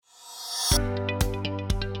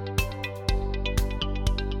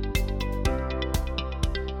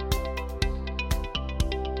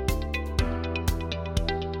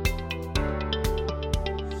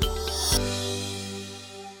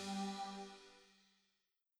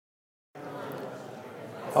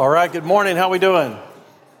All right, good morning. How we doing?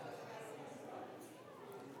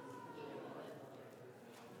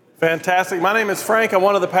 Fantastic. My name is Frank. I'm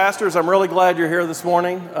one of the pastors. I'm really glad you're here this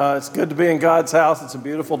morning. It's good to be in God's house. It's a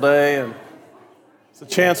beautiful day, and it's a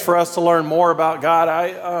chance for us to learn more about God.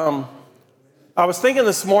 I was thinking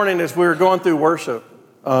this morning as we were going through worship,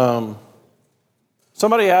 somebody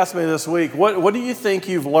asked me this week, what do you think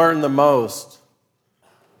you've learned the most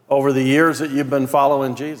over the years that you've been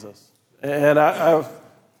following Jesus? And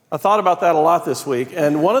I thought about that a lot this week.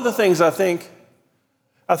 And one of the things I think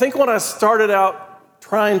when I started out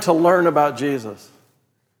trying to learn about Jesus,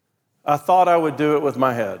 I thought I would do it with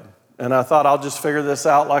my head. And I thought I'll just figure this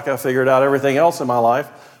out like I figured out everything else in my life.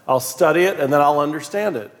 I'll study it and then I'll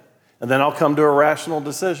understand it. And then I'll come to a rational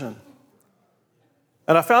decision.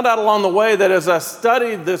 And I found out along the way that as I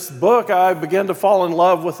studied this book, I began to fall in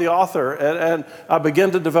love with the author and I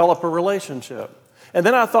began to develop a relationship. And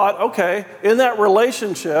then I thought, okay, in that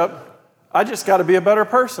relationship, I just got to be a better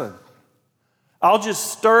person. I'll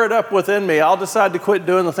just stir it up within me. I'll decide to quit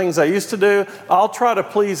doing the things I used to do. I'll try to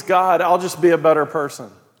please God. I'll just be a better person.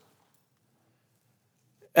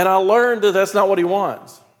 And I learned that that's not what he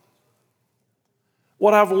wants.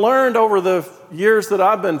 What I've learned over the years that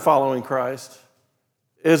I've been following Christ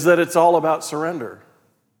is that it's all about surrender.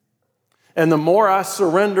 And the more I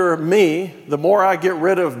surrender me, the more I get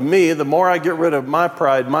rid of me, the more I get rid of my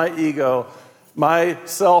pride, my ego, my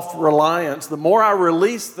self-reliance, the more I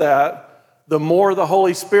release that, the more the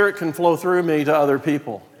Holy Spirit can flow through me to other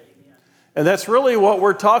people. And that's really what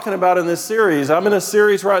we're talking about in this series. I'm in a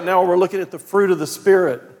series right now where we're looking at the fruit of the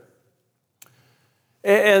Spirit.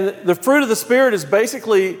 And the fruit of the Spirit is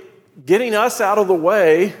basically getting us out of the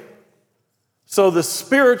way so the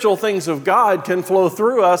spiritual things of God can flow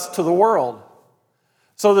through us to the world.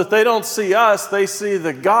 So that they don't see us, they see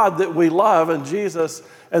the God that we love and Jesus,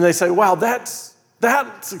 and they say, wow, that's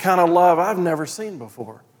the kind of love I've never seen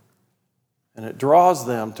before. And it draws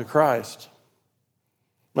them to Christ.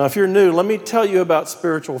 Now, if you're new, let me tell you about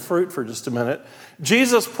spiritual fruit for just a minute.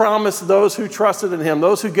 Jesus promised those who trusted in him,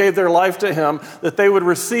 those who gave their life to him, that they would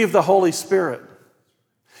receive the Holy Spirit.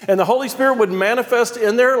 And the Holy Spirit would manifest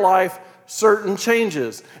in their life certain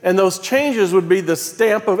changes. And those changes would be the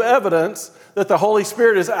stamp of evidence that the Holy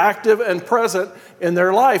Spirit is active and present in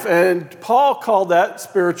their life. And Paul called that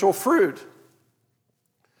spiritual fruit.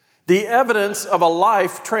 The evidence of a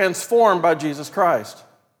life transformed by Jesus Christ.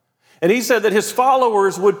 And he said that his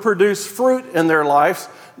followers would produce fruit in their lives,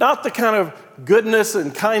 not the kind of goodness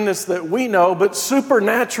and kindness that we know, but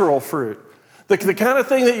supernatural fruit. The kind of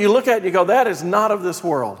thing that you look at and you go, that is not of this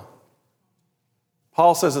world.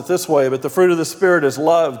 Paul says it this way, but the fruit of the Spirit is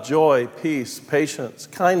love, joy, peace, patience,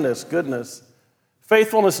 kindness, goodness,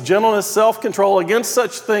 faithfulness, gentleness, self-control. Against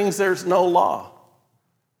such things there's no law.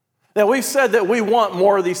 Now, we've said that we want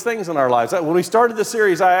more of these things in our lives. When we started the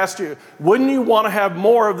series, I asked you, wouldn't you want to have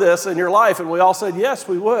more of this in your life? And we all said, yes,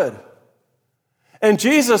 we would. And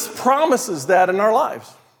Jesus promises that in our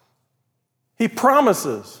lives. He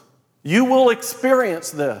promises, you will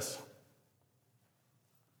experience this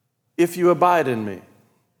if you abide in me.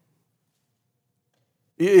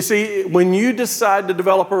 You see, when you decide to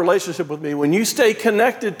develop a relationship with me, when you stay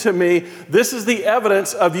connected to me, this is the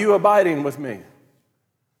evidence of you abiding with me.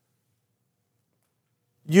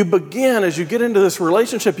 You begin, as you get into this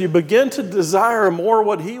relationship, you begin to desire more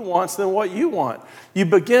what he wants than what you want. You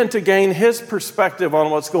begin to gain his perspective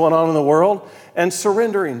on what's going on in the world and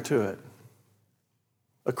surrendering to it.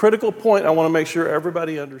 A critical point I want to make sure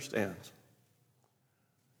everybody understands.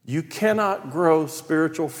 You cannot grow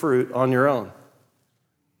spiritual fruit on your own.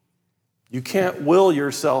 You can't will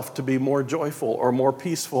yourself to be more joyful or more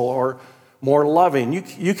peaceful or more loving.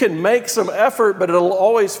 You can make some effort, but it'll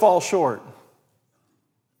always fall short.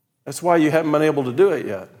 That's why you haven't been able to do it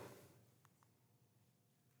yet.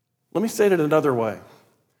 Let me say it another way.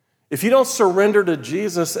 If you don't surrender to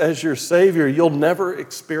Jesus as your Savior, you'll never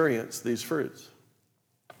experience these fruits.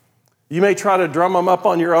 You may try to drum them up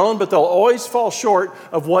on your own, but they'll always fall short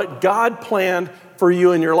of what God planned for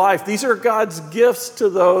you in your life. These are God's gifts to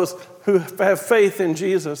those who have faith in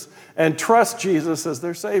Jesus and trust Jesus as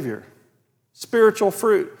their Savior. Spiritual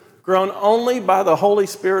fruit, grown only by the Holy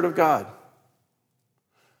Spirit of God.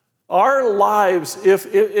 Our lives,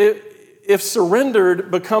 if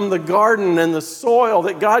surrendered, become the garden and the soil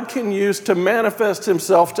that God can use to manifest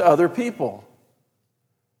himself to other people.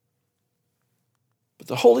 But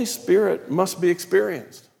the Holy Spirit must be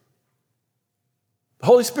experienced. The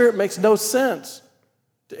Holy Spirit makes no sense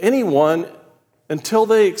to anyone until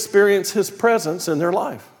they experience his presence in their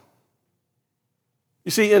life. You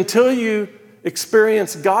see, until you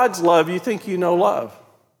experience God's love, you think you know love.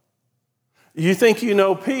 You think you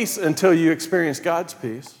know peace until you experience God's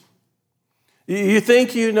peace. You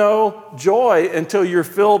think you know joy until you're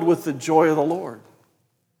filled with the joy of the Lord.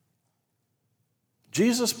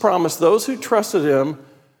 Jesus promised those who trusted him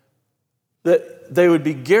that they would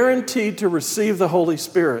be guaranteed to receive the Holy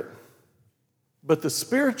Spirit. But the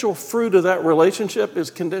spiritual fruit of that relationship is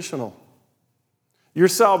conditional. Your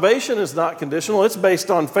salvation is not conditional. It's based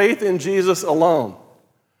on faith in Jesus alone.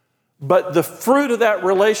 But the fruit of that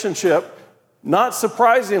relationship, not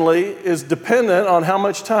surprisingly, is dependent on how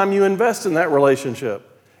much time you invest in that relationship.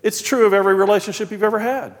 It's true of every relationship you've ever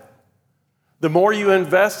had. The more you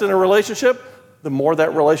invest in a relationship, the more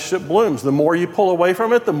that relationship blooms. The more you pull away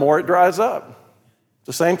from it, the more it dries up. It's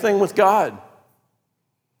the same thing with God.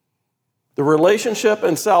 The relationship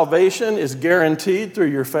and salvation is guaranteed through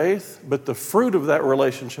your faith, but the fruit of that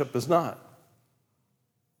relationship is not.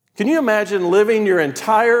 Can you imagine living your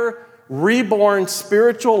entire reborn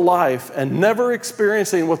spiritual life and never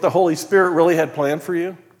experiencing what the Holy Spirit really had planned for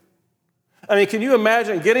you? I mean, can you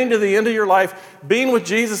imagine getting to the end of your life, being with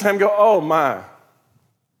Jesus, and him go, oh my,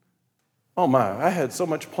 I had so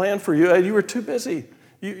much planned for you, and you were too busy.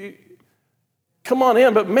 You come on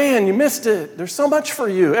in, but man, you missed it. There's so much for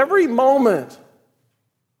you, every moment.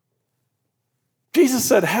 Jesus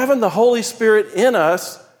said having the Holy Spirit in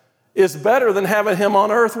us is better than having him on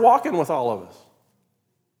earth walking with all of us.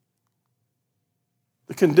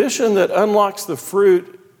 The condition that unlocks the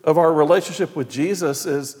fruit of our relationship with Jesus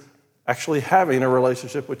is actually having a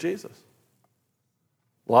relationship with Jesus.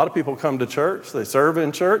 A lot of people come to church, they serve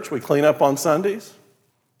in church, we clean up on Sundays,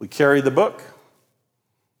 we carry the book,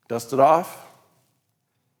 dust it off.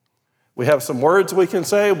 We have some words we can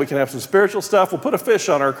say, we can have some spiritual stuff, we'll put a fish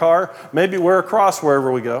on our car, maybe wear a cross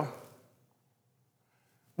wherever we go.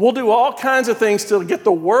 We'll do all kinds of things to get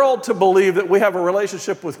the world to believe that we have a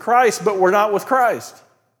relationship with Christ, but we're not with Christ.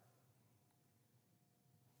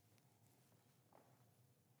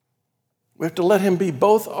 We have to let him be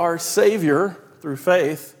both our Savior through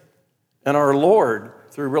faith and our Lord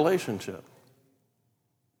through relationship.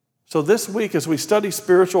 So this week, as we study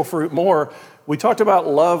spiritual fruit more, we talked about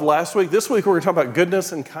love last week. This week, we're going to talk about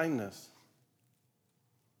goodness and kindness.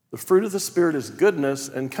 The fruit of the Spirit is goodness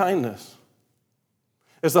and kindness.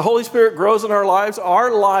 As the Holy Spirit grows in our lives,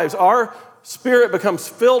 our spirit becomes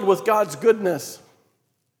filled with God's goodness.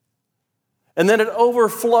 And then it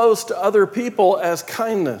overflows to other people as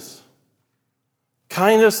kindness.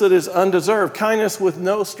 Kindness that is undeserved, kindness with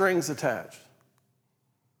no strings attached.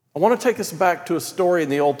 I want to take us back to a story in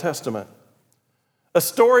the Old Testament. A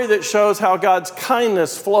story that shows how God's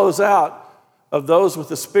kindness flows out of those with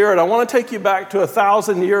the Spirit. I want to take you back to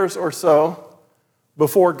 1,000 years or so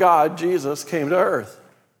before God, Jesus, came to earth.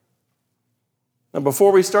 Now,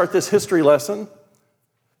 before we start this history lesson,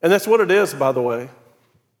 and that's what it is, by the way,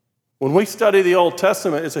 when we study the Old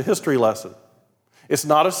Testament, it's a history lesson. It's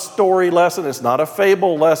not a story lesson. It's not a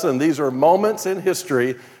fable lesson. These are moments in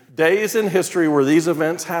history, days in history where these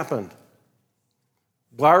events happened.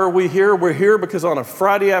 Why are we here? We're here because on a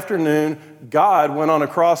Friday afternoon, God went on a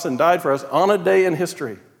cross and died for us on a day in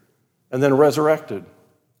history and then resurrected.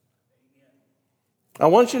 I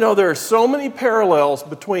want you to know there are so many parallels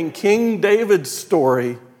between King David's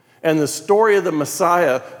story and the story of the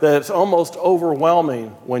Messiah that it's almost overwhelming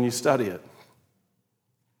when you study it.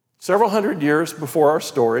 Several hundred years before our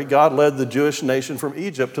story, God led the Jewish nation from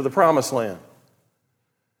Egypt to the Promised Land.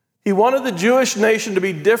 He wanted the Jewish nation to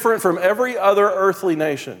be different from every other earthly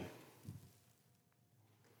nation.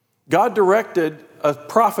 God directed a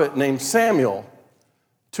prophet named Samuel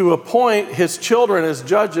to appoint his children as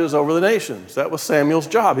judges over the nations. That was Samuel's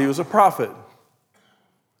job. He was a prophet.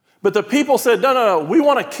 But the people said, no, we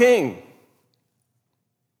want a king.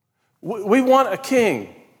 We want a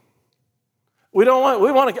king. We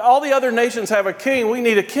want all the other nations have a king. We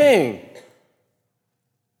need a king.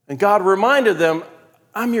 And God reminded them,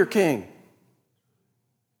 I'm your king.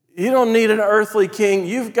 You don't need an earthly king.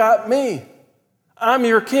 You've got me. I'm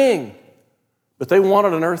your king. But they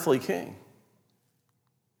wanted an earthly king.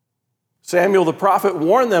 Samuel the prophet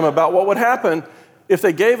warned them about what would happen if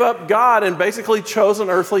they gave up God and basically chose an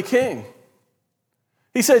earthly king.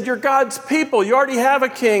 He said, you're God's people. You already have a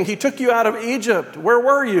king. He took you out of Egypt. Where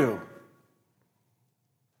were you?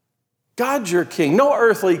 God's your king. No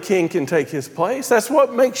earthly king can take his place. That's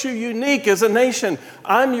what makes you unique as a nation.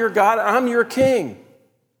 I'm your God. I'm your king.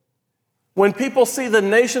 When people see the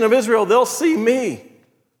nation of Israel, they'll see me.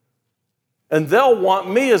 And they'll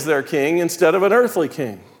want me as their king instead of an earthly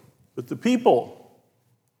king. But the people,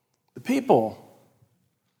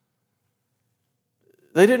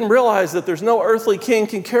 they didn't realize that there's no earthly king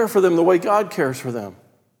can care for them the way God cares for them.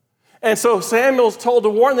 And so Samuel's told to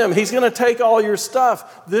warn them, he's going to take all your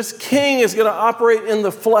stuff. This king is going to operate in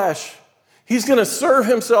the flesh. He's going to serve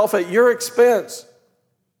himself at your expense.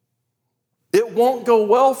 It won't go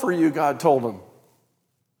well for you, God told him.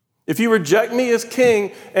 If you reject me as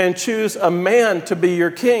king and choose a man to be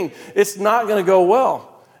your king, it's not going to go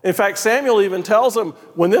well. In fact, Samuel even tells him,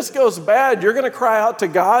 when this goes bad, you're going to cry out to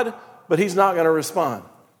God, but he's not going to respond.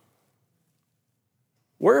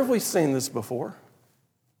 Where have we seen this before?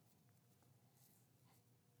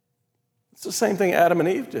 It's the same thing Adam and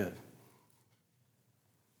Eve did.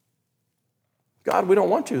 God, we don't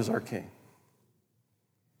want you as our king.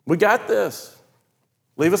 We got this.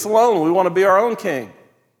 Leave us alone. We want to be our own king.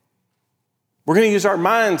 We're going to use our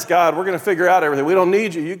minds, God. We're going to figure out everything. We don't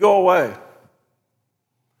need you. You go away.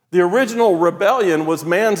 The original rebellion was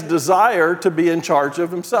man's desire to be in charge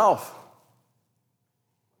of himself.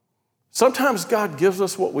 Sometimes God gives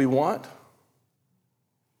us what we want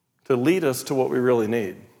to lead us to what we really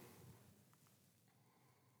need.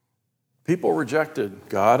 People rejected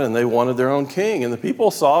God and they wanted their own king. And the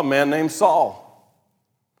people saw a man named Saul.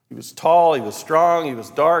 He was tall, he was strong, he was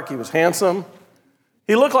dark, he was handsome.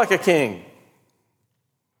 He looked like a king.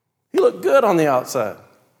 He looked good on the outside.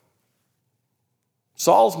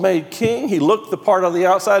 Saul's made king. He looked the part on the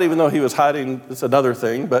outside, even though he was hiding. It's another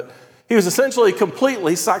thing, but he was essentially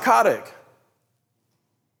completely psychotic.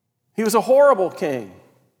 He was a horrible king.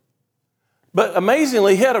 But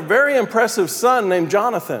amazingly, he had a very impressive son named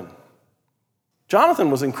Jonathan. Jonathan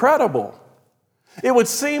was incredible. It would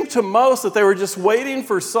seem to most that they were just waiting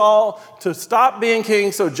for Saul to stop being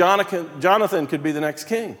king so Jonathan could be the next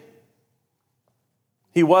king.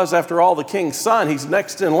 He was, after all, the king's son. He's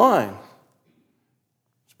next in line.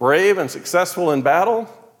 He's brave and successful in battle.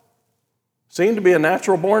 Seemed to be a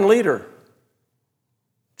natural-born leader.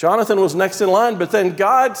 Jonathan was next in line, but then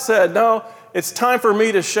God said, no, it's time for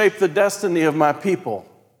me to shape the destiny of my people.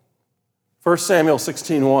 1 Samuel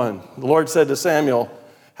 16:1. The Lord said to Samuel,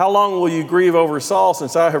 how long will you grieve over Saul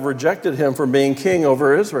since I have rejected him from being king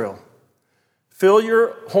over Israel? Fill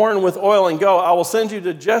your horn with oil and go. I will send you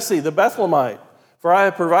to Jesse the Bethlehemite, for I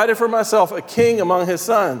have provided for myself a king among his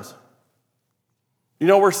sons. You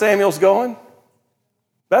know where Samuel's going?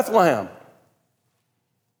 Bethlehem.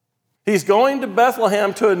 He's going to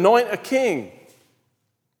Bethlehem to anoint a king.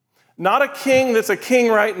 Not a king that's a king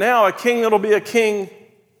right now, a king that'll be a king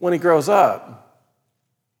when he grows up.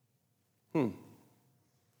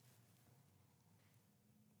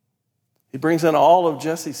 He brings in all of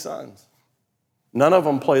Jesse's sons. None of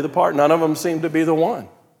them play the part. None of them seem to be the one.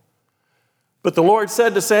 But the Lord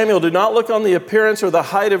said to Samuel, do not look on the appearance or the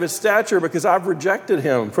height of his stature, because I've rejected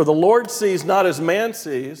him. For the Lord sees not as man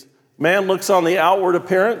sees. Man looks on the outward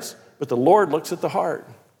appearance, but the Lord looks at the heart.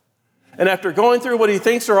 And after going through what he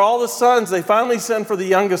thinks are all the sons, they finally send for the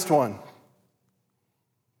youngest one.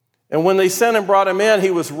 And when they sent and brought him in, he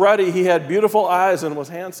was ruddy, he had beautiful eyes, and was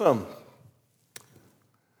handsome.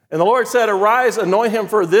 And the Lord said, arise, anoint him,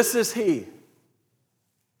 for this is he.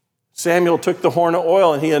 Samuel took the horn of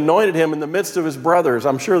oil and he anointed him in the midst of his brothers.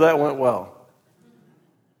 I'm sure that went well.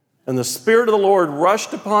 And the Spirit of the Lord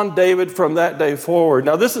rushed upon David from that day forward.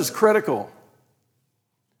 Now this is critical.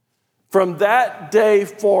 From that day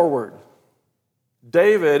forward,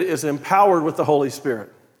 David is empowered with the Holy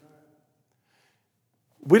Spirit.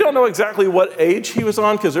 We don't know exactly what age he was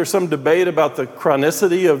on because there's some debate about the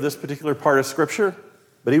chronicity of this particular part of Scripture.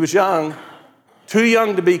 But he was young, too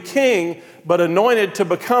young to be king, but anointed to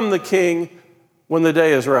become the king when the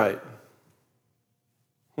day is right.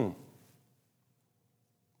 Full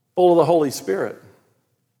of the Holy Spirit.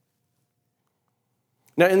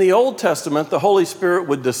 Now, in the Old Testament, the Holy Spirit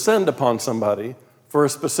would descend upon somebody for a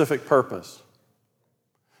specific purpose.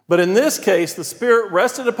 But in this case, the Spirit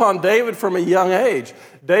rested upon David from a young age.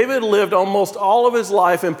 David lived almost all of his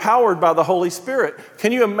life empowered by the Holy Spirit.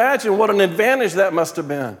 Can you imagine what an advantage that must have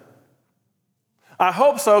been? I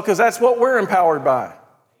hope so, because that's what we're empowered by.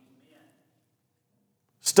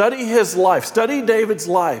 Study his life, study David's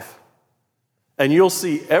life, and you'll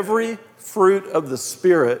see every fruit of the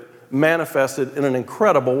Spirit manifested in an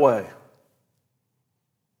incredible way.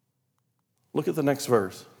 Look at the next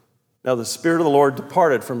verse. Now the Spirit of the Lord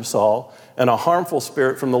departed from Saul, and a harmful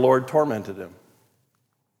spirit from the Lord tormented him.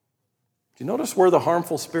 Do you notice where the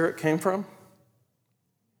harmful spirit came from?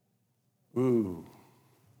 Ooh,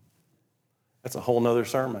 that's a whole nother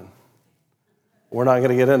sermon. We're not going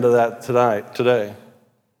to get into that today.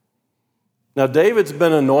 Now David's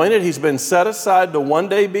been anointed, he's been set aside to one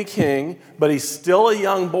day be king, but he's still a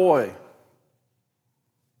young boy.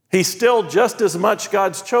 He's still just as much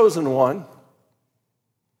God's chosen one.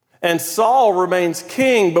 And Saul remains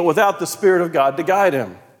king, but without the Spirit of God to guide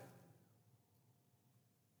him.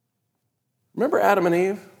 Remember Adam and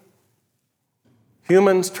Eve?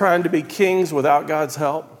 Humans trying to be kings without God's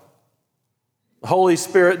help. The Holy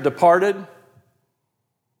Spirit departed.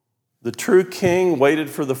 The true king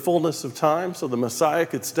waited for the fullness of time so the Messiah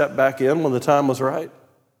could step back in when the time was right.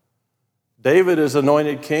 David is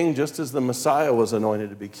anointed king just as the Messiah was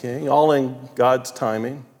anointed to be king, all in God's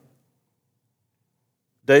timing.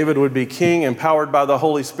 David would be king empowered by the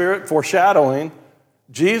Holy Spirit, foreshadowing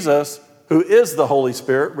Jesus, who is the Holy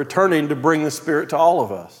Spirit, returning to bring the Spirit to all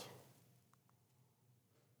of us.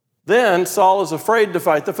 Then Saul is afraid to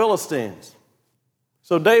fight the Philistines.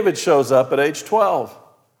 So David shows up at age 12.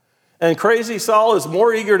 And crazy Saul is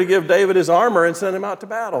more eager to give David his armor and send him out to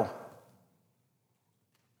battle.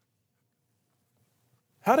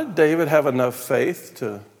 How did David have enough faith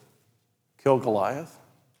to kill Goliath?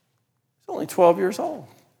 He's only 12 years old.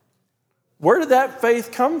 Where did that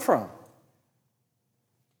faith come from?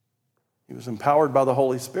 He was empowered by the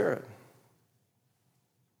Holy Spirit.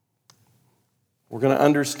 We're going to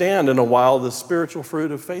understand in a while the spiritual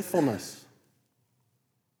fruit of faithfulness.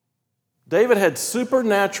 David had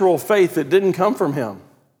supernatural faith that didn't come from him.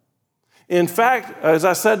 In fact, as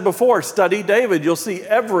I said before, study David, you'll see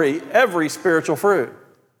every spiritual fruit.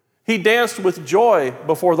 He danced with joy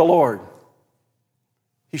before the Lord.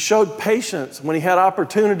 He showed patience when he had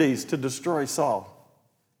opportunities to destroy Saul.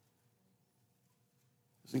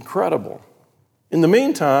 It's incredible. In the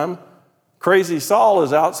meantime, crazy Saul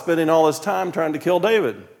is out spending all his time trying to kill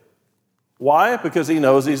David. Why? Because he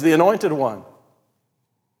knows he's the anointed one.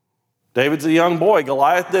 David's a young boy.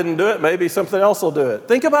 Goliath didn't do it. Maybe something else will do it.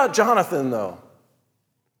 Think about Jonathan, though.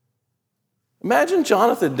 Imagine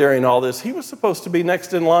Jonathan during all this. He was supposed to be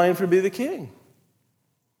next in line to be the king.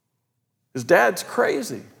 His dad's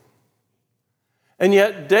crazy. And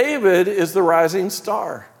yet David is the rising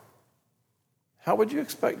star. How would you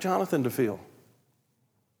expect Jonathan to feel?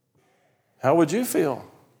 How would you feel?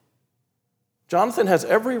 Jonathan has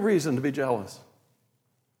every reason to be jealous.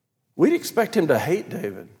 We'd expect him to hate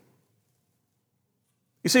David.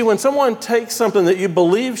 You see, when someone takes something that you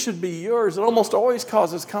believe should be yours, it almost always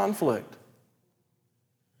causes conflict.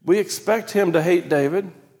 We expect him to hate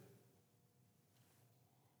David.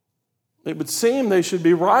 It would seem they should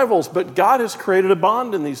be rivals, but God has created a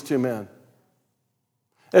bond in these two men.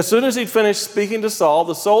 As soon as he'd finished speaking to Saul,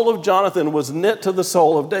 the soul of Jonathan was knit to the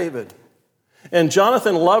soul of David. And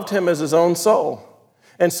Jonathan loved him as his own soul.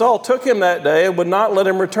 And Saul took him that day and would not let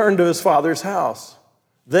him return to his father's house.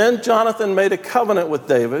 Then Jonathan made a covenant with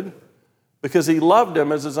David because he loved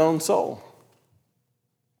him as his own soul.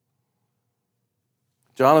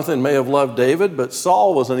 Jonathan may have loved David, but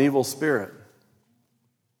Saul was an evil spirit.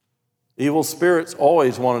 Evil spirits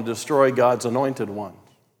always want to destroy God's anointed one.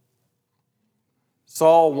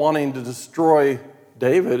 Saul wanting to destroy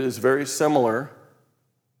David is very similar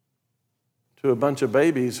to a bunch of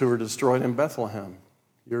babies who were destroyed in Bethlehem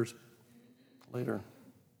years later.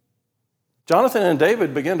 Jonathan and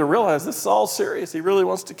David begin to realize this Saul's serious. He really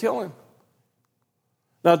wants to kill him.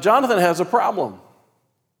 Now, Jonathan has a problem.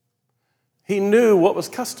 He knew what was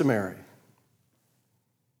customary.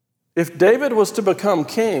 If David was to become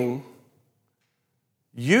king,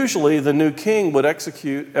 usually the new king would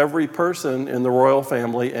execute every person in the royal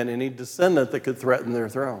family and any descendant that could threaten their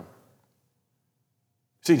throne.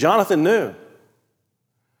 See, Jonathan knew.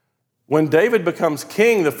 When David becomes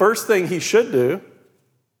king, the first thing he should do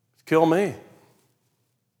is kill me.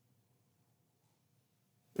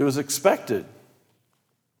 It was expected.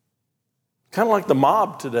 Kind of like the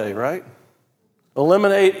mob today, right?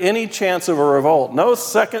 Eliminate any chance of a revolt. No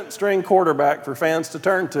second string quarterback for fans to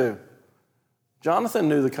turn to. Jonathan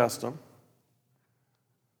knew the custom.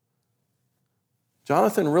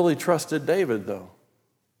 Jonathan really trusted David, though.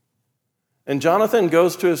 And Jonathan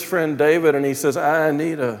goes to his friend David and he says, I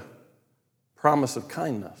need a promise of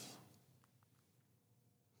kindness.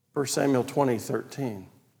 1 Samuel 20:13.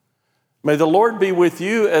 May the Lord be with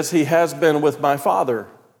you as he has been with my father.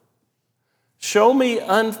 Show me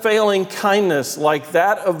unfailing kindness like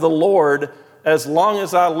that of the Lord as long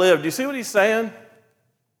as I live. Do you see what he's saying?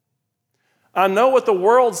 I know what the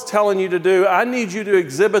world's telling you to do. I need you to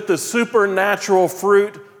exhibit the supernatural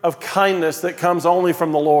fruit of kindness that comes only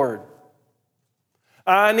from the Lord.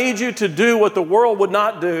 I need you to do what the world would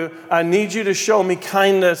not do. I need you to show me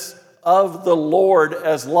kindness of the Lord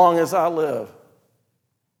as long as I live,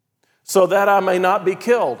 so that I may not be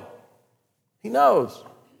killed. He knows.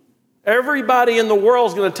 Everybody in the world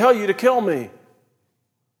is going to tell you to kill me.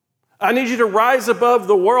 I need you to rise above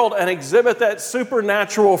the world and exhibit that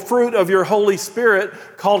supernatural fruit of your Holy Spirit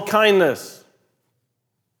called kindness.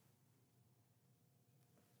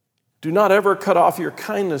 Do not ever cut off your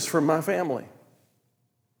kindness from my family.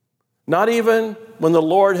 Not even when the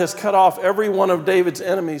Lord has cut off every one of David's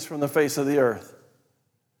enemies from the face of the earth.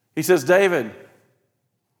 He says, David,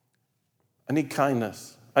 I need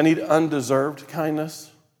kindness. I need undeserved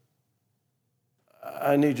kindness.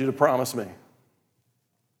 I need you to promise me.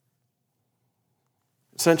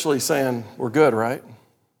 Essentially saying, we're good, right?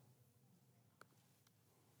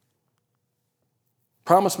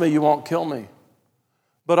 Promise me you won't kill me.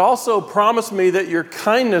 But also promise me that your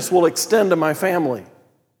kindness will extend to my family.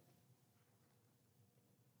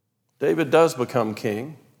 David does become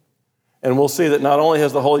king. And we'll see that not only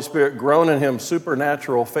has the Holy Spirit grown in him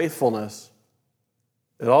supernatural faithfulness,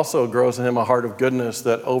 it also grows in him a heart of goodness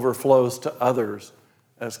that overflows to others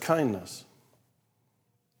as kindness.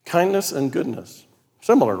 Kindness and goodness.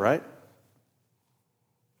 Similar, right?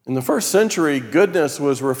 In the first century, goodness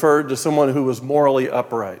was referred to someone who was morally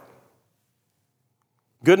upright.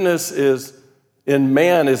 Goodness in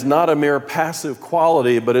man is not a mere passive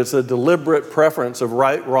quality, but it's a deliberate preference of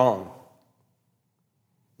right-wrong.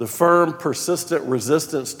 The firm, persistent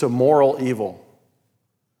resistance to moral evil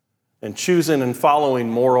and choosing and following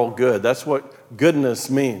moral good. That's what goodness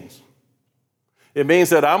means. It means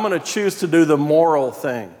that I'm going to choose to do the moral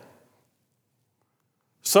thing.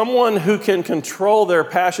 Someone who can control their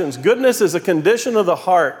passions. Goodness is a condition of the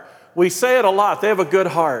heart. We say it a lot. They have a good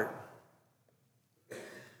heart.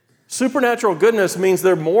 Supernatural goodness means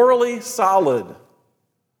they're morally solid,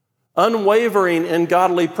 unwavering in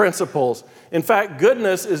godly principles. In fact,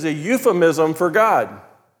 goodness is a euphemism for God.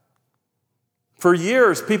 For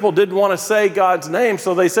years, people didn't want to say God's name,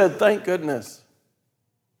 so they said, thank goodness.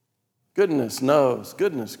 Goodness knows,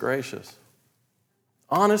 goodness gracious.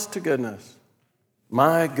 Honest to goodness.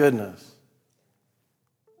 My goodness.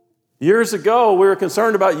 Years ago, we were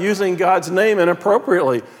concerned about using God's name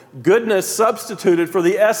inappropriately. Goodness substituted for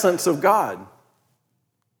the essence of God.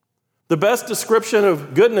 The best description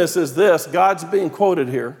of goodness is this. God's being quoted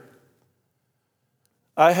here.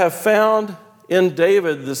 I have found in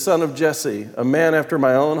David, the son of Jesse, a man after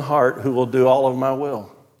my own heart who will do all of my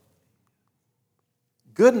will.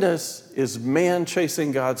 Goodness is man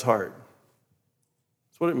chasing God's heart.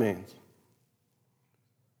 That's what it means.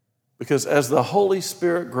 Because as the Holy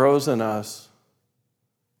Spirit grows in us,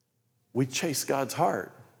 we chase God's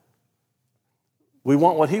heart. We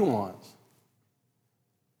want what He wants.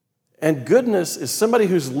 And goodness is somebody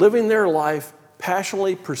who's living their life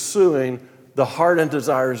passionately pursuing the heart and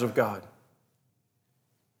desires of God.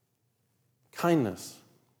 Kindness.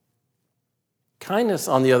 Kindness,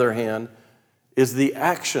 on the other hand, is the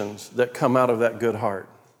actions that come out of that good heart.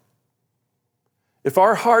 If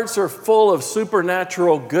our hearts are full of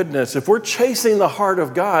supernatural goodness, if we're chasing the heart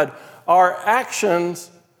of God, our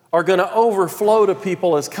actions are going to overflow to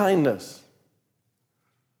people as kindness.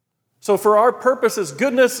 So for our purposes,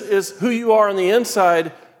 goodness is who you are on the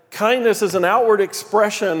inside. Kindness is an outward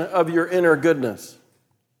expression of your inner goodness.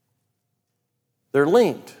 They're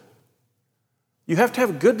linked. You have to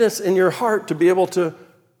have goodness in your heart to be able to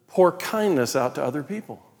pour kindness out to other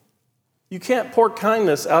people. You can't pour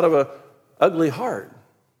kindness out of an ugly heart.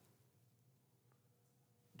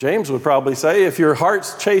 James would probably say, if your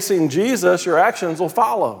heart's chasing Jesus, your actions will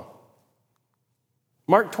follow.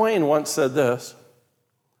 Mark Twain once said this,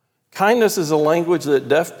 kindness is a language that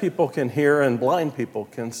deaf people can hear and blind people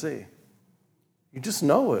can see. You just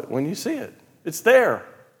know it when you see it. It's there.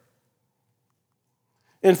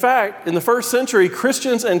 In fact, in the first century,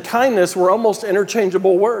 Christians and kindness were almost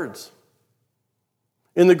interchangeable words.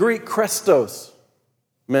 In the Greek, Christos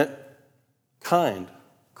meant kind.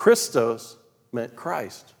 Christos meant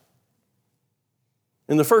Christ.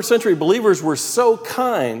 In the first century, believers were so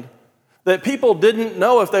kind that people didn't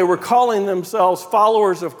know if they were calling themselves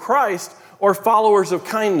followers of Christ or followers of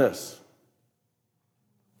kindness.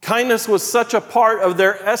 Kindness was such a part of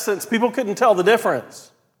their essence, people couldn't tell the difference.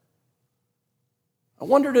 I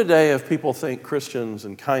wonder today if people think Christians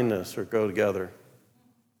and kindness go together.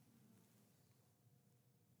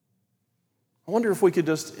 I wonder if we could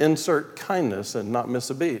just insert kindness and not miss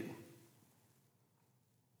a beat.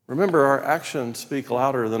 Remember, our actions speak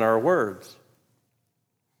louder than our words.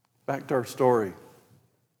 Back to our story.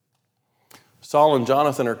 Saul and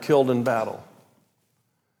Jonathan are killed in battle.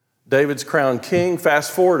 David's crowned king.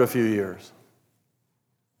 Fast forward a few years.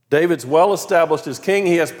 David's well established as king.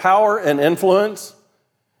 He has power and influence.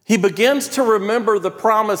 He begins to remember the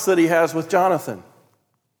promise that he has with Jonathan.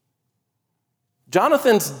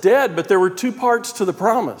 Jonathan's dead, but there were two parts to the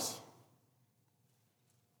promise.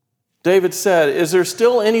 David said, is there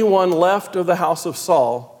still anyone left of the house of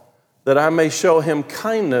Saul that I may show him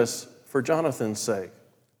kindness for Jonathan's sake?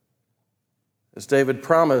 As David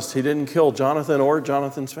promised, he didn't kill Jonathan or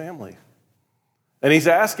Jonathan's family. And he's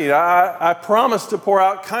asking, I promised to pour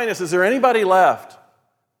out kindness. Is there anybody left?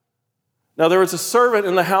 Now there was a servant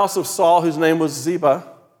in the house of Saul whose name was Ziba.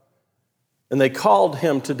 And they called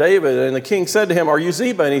him to David. And the king said to him, are you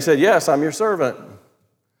Ziba? And he said, yes, I'm your servant.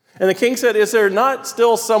 And the king said, is there not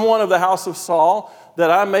still someone of the house of Saul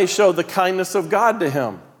that I may show the kindness of God to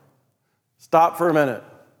him? Stop for a minute.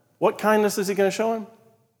 What kindness is he going to show him?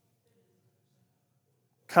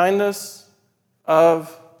 Kindness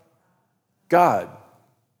of God.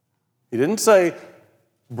 He didn't say,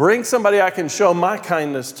 bring somebody I can show my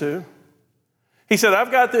kindness to. He said,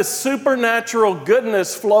 I've got this supernatural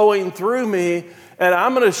goodness flowing through me, and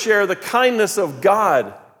I'm going to share the kindness of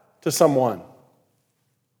God to someone.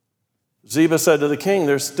 Ziba said to the king,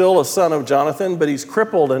 there's still a son of Jonathan, but he's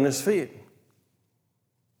crippled in his feet.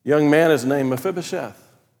 Young man is named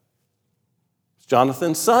Mephibosheth. It's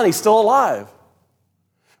Jonathan's son. He's still alive.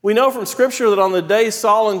 We know from Scripture that on the day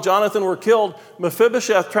Saul and Jonathan were killed,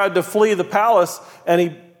 Mephibosheth tried to flee the palace, and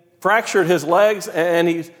he fractured his legs, and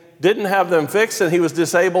he didn't have them fixed, and he was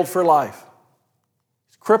disabled for life.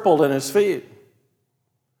 He's crippled in his feet.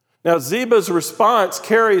 Now, Ziba's response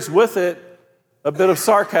carries with it a bit of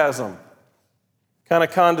sarcasm, kind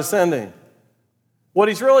of condescending. What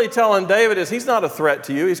he's really telling David is he's not a threat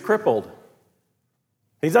to you. He's crippled.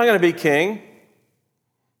 He's not going to be king.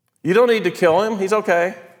 You don't need to kill him. He's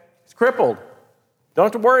okay. He's crippled. Don't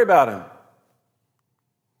have to worry about him.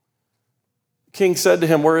 The king said to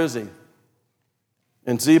him, where is he?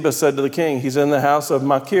 And Ziba said to the king, he's in the house of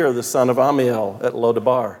Machir, the son of Ammiel, at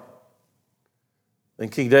Lo-debar. Then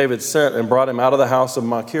King David sent and brought him out of the house of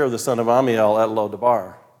Machir, the son of Ammiel, at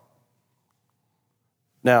Lo-debar.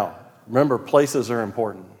 Now, remember, places are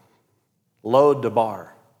important.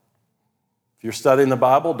 Lo-debar. If you're studying the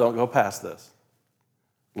Bible, don't go past this.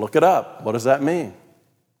 Look it up. What does that mean?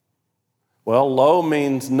 Well, Lo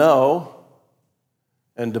means no,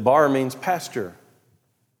 and debar means pasture.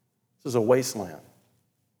 This is a wasteland.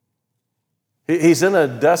 He's in a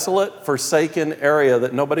desolate, forsaken area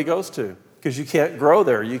that nobody goes to because you can't grow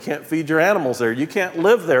there. You can't feed your animals there. You can't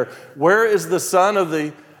live there. Where is the son of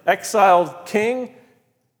the exiled king?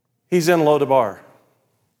 He's in Lo-debar.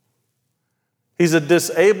 He's a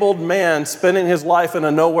disabled man spending his life in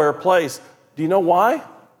a nowhere place. Do you know why?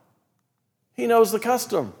 He knows the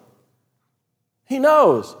custom. He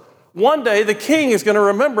knows. One day the king is going to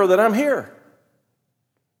remember that I'm here.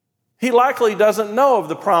 He likely doesn't know of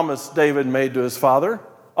the promise David made to his father.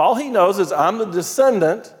 All he knows is I'm the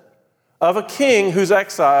descendant of a king who's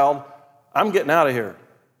exiled. I'm getting out of here.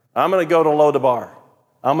 I'm going to go to Lo-debar.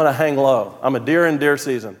 I'm going to hang low. I'm a deer in deer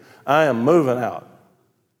season. I am moving out.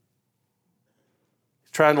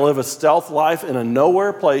 He's trying to live a stealth life in a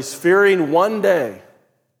nowhere place, fearing one day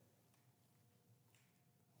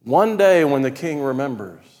when the king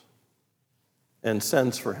remembers and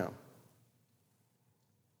sends for him.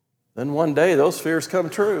 Then one day those fears come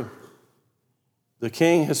true. The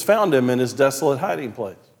king has found him in his desolate hiding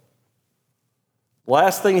place.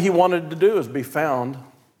 Last thing he wanted to do is be found.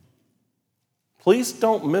 Please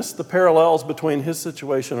don't miss the parallels between his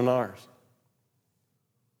situation and ours.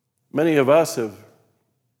 Many of us have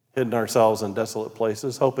hidden ourselves in desolate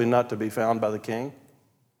places, hoping not to be found by the king.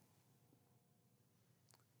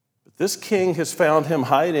 But this king has found him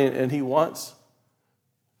hiding, and he wants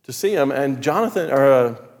to see him. And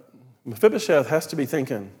Mephibosheth has to be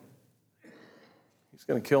thinking, he's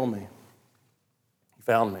going to kill me. He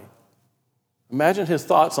found me. Imagine his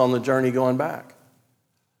thoughts on the journey going back.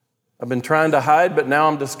 I've been trying to hide, but now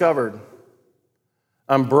I'm discovered.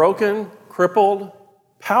 I'm broken, crippled,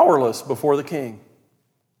 powerless before the king.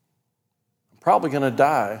 I'm probably going to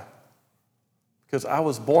die because I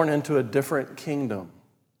was born into a different kingdom.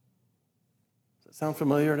 Does that sound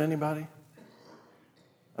familiar to anybody?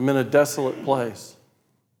 I'm in a desolate place.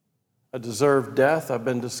 I deserve death. I've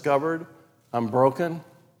been discovered. I'm broken.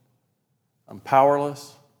 I'm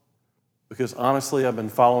powerless because honestly, I've been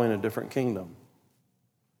following a different kingdom.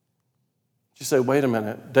 You say, wait a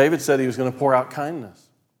minute. David said he was going to pour out kindness.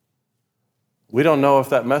 We don't know if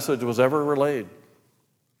that message was ever relayed.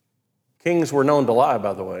 Kings were known to lie,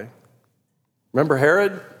 by the way. Remember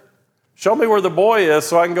Herod? Show me where the boy is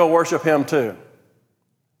so I can go worship him too.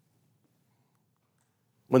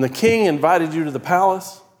 When the king invited you to the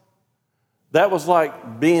palace, that was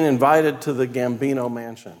like being invited to the Gambino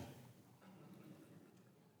mansion.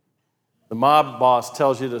 The mob boss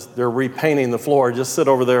tells you they're repainting the floor. Just sit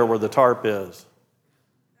over there where the tarp is.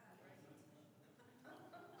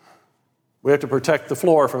 We have to protect the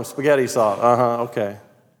floor from spaghetti sauce. Okay.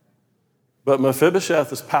 But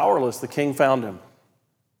Mephibosheth is powerless. The king found him.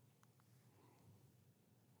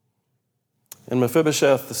 And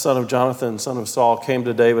Mephibosheth, the son of Jonathan, son of Saul, came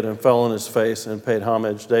to David and fell on his face and paid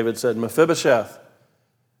homage, David said, "Mephibosheth."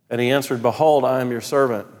 And he answered, "Behold, I am your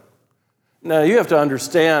servant." Now, you have to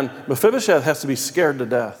understand, Mephibosheth has to be scared to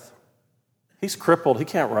death. He's crippled. He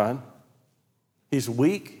can't run. He's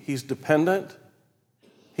weak. He's dependent.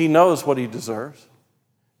 He knows what he deserves.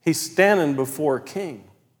 He's standing before a king.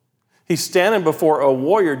 He's standing before a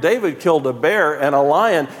warrior. David killed a bear and a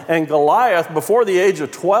lion and Goliath before the age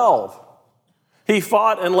of 12. He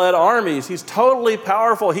fought and led armies. He's totally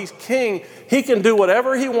powerful. He's king. He can do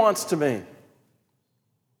whatever he wants to me.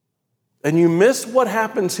 And you miss what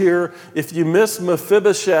happens here if you miss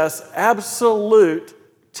Mephibosheth's absolute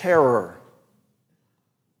terror.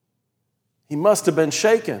 He must have been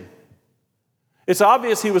shaken. It's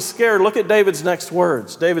obvious he was scared. Look at David's next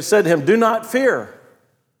words. David said to him, "Do not fear,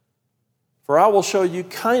 for I will show you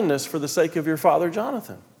kindness for the sake of your father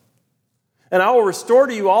Jonathan. And I will restore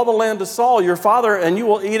to you all the land of Saul, your father, and you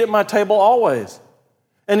will eat at my table always."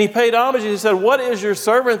 And he paid homage. He said, "What is your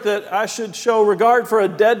servant that I should show regard for a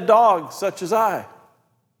dead dog such as I?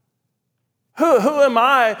 Who am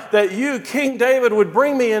I that you, King David, would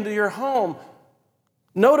bring me into your home?"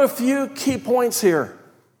 Note a few key points here.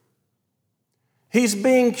 He's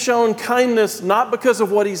being shown kindness not because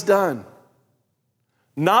of what he's done,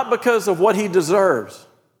 not because of what he deserves,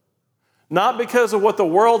 not because of what the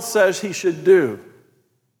world says he should do.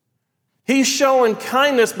 He's showing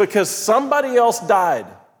kindness because somebody else died.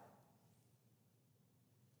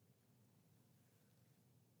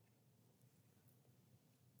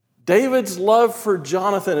 David's love for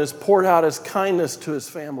Jonathan is poured out as kindness to his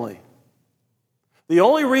family. The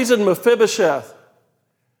only reason Mephibosheth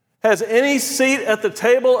has any seat at the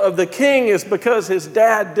table of the king is because his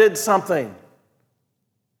dad did something.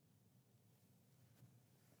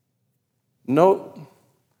 Note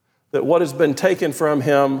that what has been taken from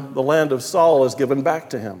him, the land of Saul, is given back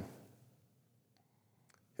to him.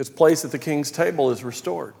 His place at the king's table is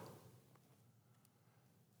restored.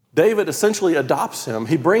 David essentially adopts him.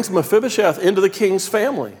 He brings Mephibosheth into the king's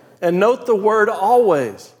family. And note the word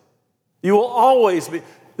always. You will always be.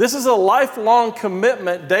 This is a lifelong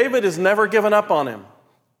commitment. David has never given up on him.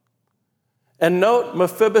 And note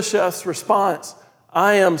Mephibosheth's response.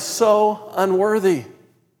 "I am so unworthy.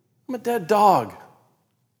 I'm a dead dog."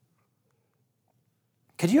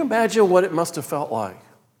 Can you imagine what it must have felt like?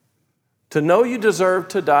 To know you deserve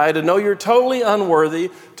to die, to know you're totally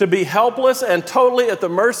unworthy, to be helpless and totally at the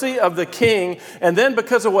mercy of the king, and then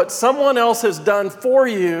because of what someone else has done for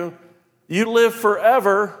you, you live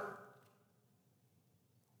forever,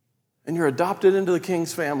 and you're adopted into the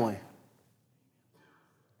king's family.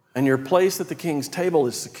 And your place at the king's table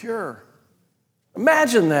is secure.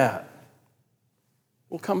 Imagine that.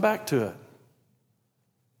 We'll come back to it.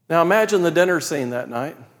 Now imagine the dinner scene that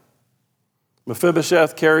night.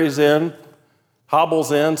 Mephibosheth carries in,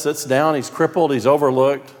 hobbles in, sits down. He's crippled. He's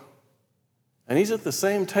overlooked. And he's at the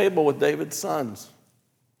same table with David's sons.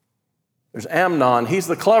 There's Amnon. He's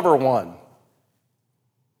the clever one.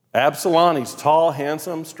 Absalom, he's tall,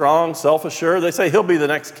 handsome, strong, self-assured. They say he'll be the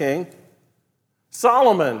next king.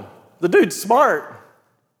 Solomon, the dude's smart.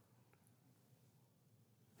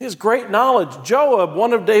 He has great knowledge. Joab,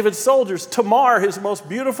 one of David's soldiers. Tamar, his most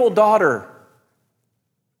beautiful daughter.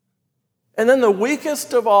 And then the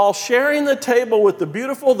weakest of all, sharing the table with the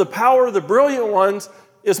beautiful, the power, the brilliant ones,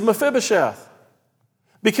 is Mephibosheth.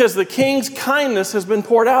 Because the king's kindness has been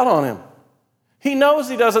poured out on him. He knows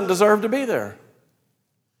he doesn't deserve to be there.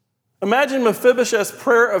 Imagine Mephibosheth's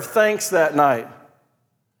prayer of thanks that night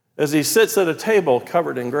as he sits at a table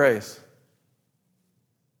covered in grace.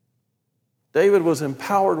 David was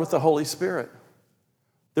empowered with the Holy Spirit.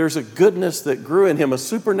 There's a goodness that grew in him, a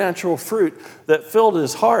supernatural fruit that filled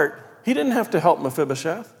his heart. He didn't have to help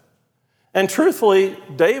Mephibosheth. And truthfully,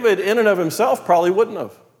 David in and of himself probably wouldn't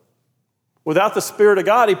have. Without the Spirit of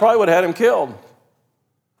God, he probably would have had him killed.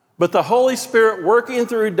 But the Holy Spirit working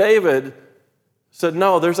through David said,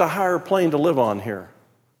 no, there's a higher plane to live on here.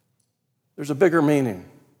 There's a bigger meaning.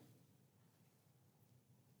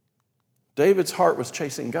 David's heart was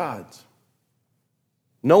chasing God's.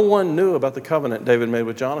 No one knew about the covenant David made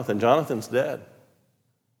with Jonathan. Jonathan's dead.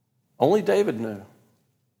 Only David knew.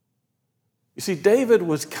 You see, David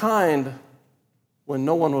was kind when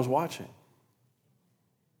no one was watching.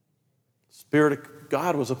 The Spirit of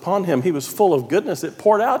God was upon him. He was full of goodness. It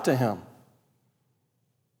poured out to him.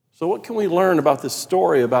 So what can we learn about this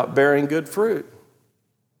story about bearing good fruit?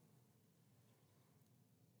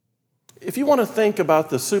 If you want to think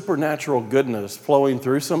about the supernatural goodness flowing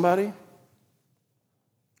through somebody,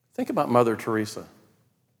 think about Mother Teresa.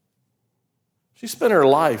 She spent her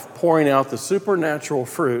life pouring out the supernatural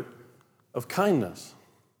fruit of kindness.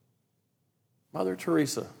 Mother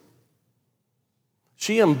Teresa.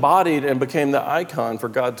 She embodied and became the icon for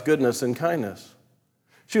God's goodness and kindness.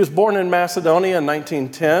 She was born in Macedonia in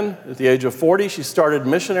 1910. At the age of 40, she started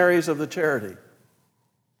Missionaries of the Charity.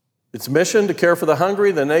 Its mission to care for the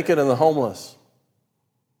hungry, the naked, and the homeless,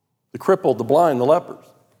 the crippled, the blind, the lepers,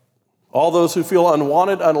 all those who feel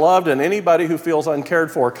unwanted, unloved, and anybody who feels uncared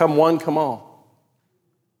for. Come one, come all.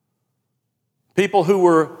 People who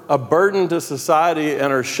were a burden to society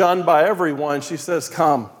and are shunned by everyone, she says,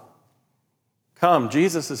 come. Come,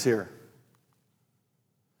 Jesus is here.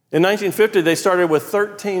 In 1950, they started with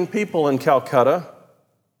 13 people in Calcutta.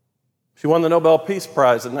 She won the Nobel Peace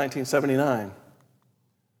Prize in 1979.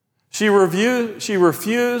 She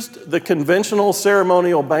refused the conventional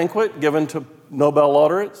ceremonial banquet given to Nobel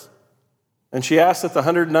laureates, and she asked that the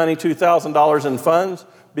 $192,000 in funds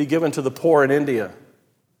be given to the poor in India,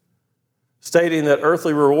 stating that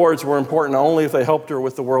earthly rewards were important only if they helped her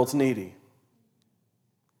with the world's needy.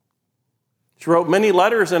 She wrote many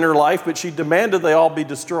letters in her life, but she demanded they all be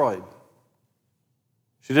destroyed.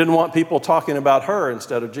 She didn't want people talking about her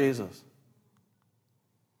instead of Jesus.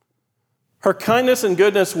 Her kindness and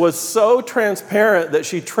goodness was so transparent that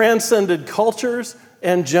she transcended cultures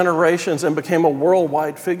and generations and became a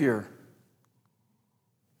worldwide figure.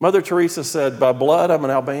 Mother Teresa said, by blood, I'm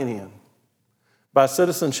an Albanian. By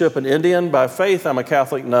citizenship, an Indian. By faith, I'm a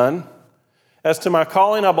Catholic nun. As to my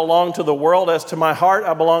calling, I belong to the world. As to my heart,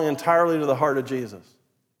 I belong entirely to the heart of Jesus.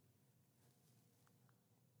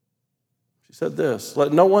 She said this,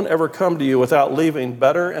 let no one ever come to you without leaving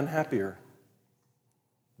better and happier.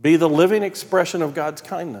 Be the living expression of God's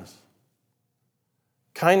kindness.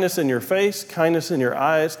 Kindness in your face, kindness in your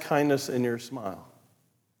eyes, kindness in your smile.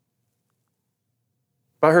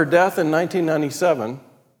 By her death in 1997,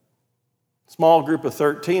 a small group of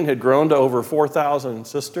 13 had grown to over 4,000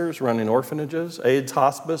 sisters running orphanages, AIDS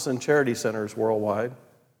hospice, and charity centers worldwide.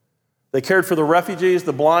 They cared for the refugees,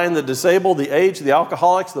 the blind, the disabled, the aged, the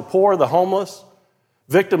alcoholics, the poor, the homeless,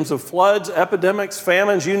 victims of floods, epidemics,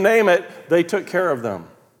 famines, you name it, they took care of them.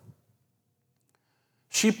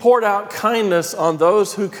 She poured out kindness on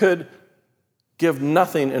those who could give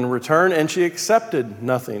nothing in return, and she accepted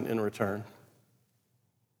nothing in return.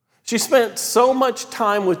 She spent so much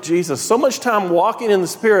time with Jesus, so much time walking in the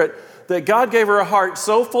Spirit, that God gave her a heart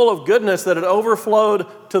so full of goodness that it overflowed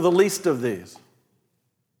to the least of these.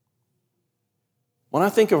 When I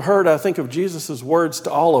think of her, I think of Jesus' words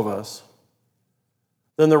to all of us.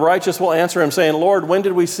 Then the righteous will answer him, saying, Lord, when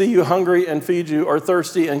did we see you hungry and feed you, or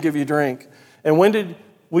thirsty and give you drink? And when did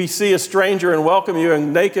we see a stranger and welcome you,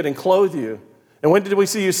 and naked and clothe you? And when did we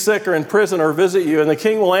see you sick or in prison or visit you? And the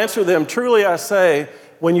king will answer them, truly I say,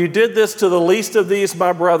 when you did this to the least of these,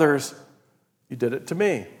 my brothers, you did it to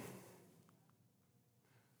me.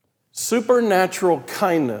 Supernatural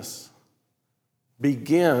kindness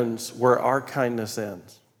begins where our kindness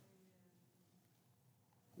ends.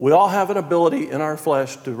 We all have an ability in our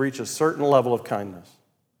flesh to reach a certain level of kindness.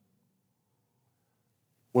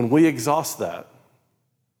 When we exhaust that,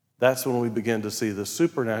 that's when we begin to see the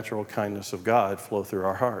supernatural kindness of God flow through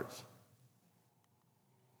our hearts.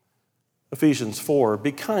 Ephesians 4,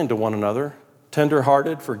 be kind to one another,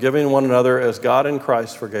 tender-hearted, forgiving one another as God in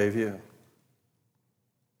Christ forgave you.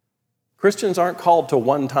 Christians aren't called to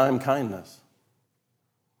one-time kindness.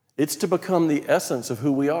 It's to become the essence of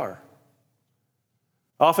who we are.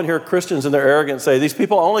 I often hear Christians in their arrogance say, these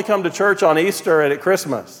people only come to church on Easter and at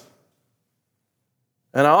Christmas.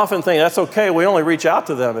 And I often think that's okay, we only reach out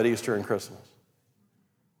to them at Easter and Christmas.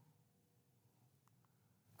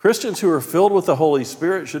 Christians who are filled with the Holy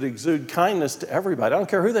Spirit should exude kindness to everybody. I don't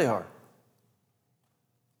care who they are.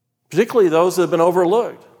 Particularly those that have been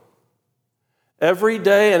overlooked. Every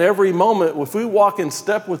day and every moment, if we walk in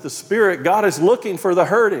step with the Spirit, God is looking for the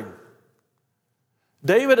hurting.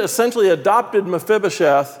 David essentially adopted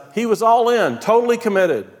Mephibosheth. He was all in, totally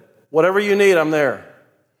committed. Whatever you need, I'm there.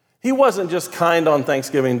 He wasn't just kind on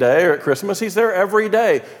Thanksgiving Day or at Christmas. He's there every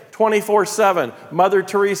day, 24/7. Mother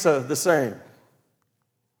Teresa, the same.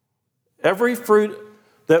 Every fruit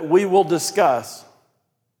that we will discuss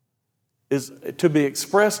is to be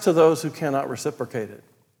expressed to those who cannot reciprocate it.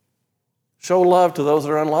 Show love to those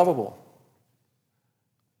that are unlovable.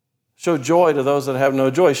 Show joy to those that have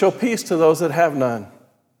no joy. Show peace to those that have none.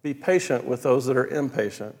 Be patient with those that are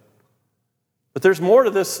impatient. But there's more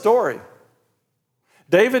to this story.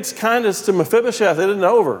 David's kindness to Mephibosheth isn't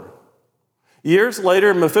over. Years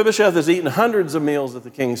later, Mephibosheth has eaten hundreds of meals at the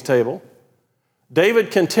king's table.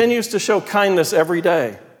 David continues to show kindness every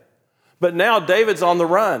day. But now David's on the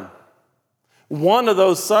run. One of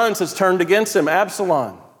those sons has turned against him,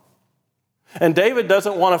 Absalom. And David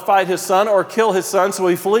doesn't want to fight his son or kill his son, so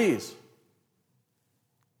he flees.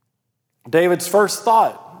 David's first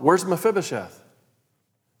thought, where's Mephibosheth?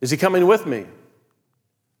 Is he coming with me?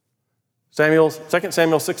 2 Samuel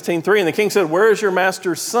 16:3, and the king said, where is your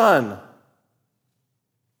master's son?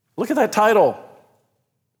 Look at that title.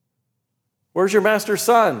 Where's your master's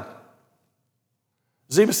son?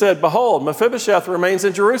 Ziba said, behold, Mephibosheth remains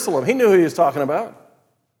in Jerusalem. He knew who he was talking about.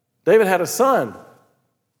 David had a son.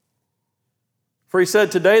 For he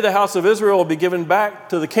said, today the house of Israel will be given back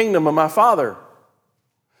to the kingdom of my father.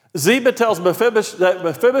 Ziba tells Mephibosheth that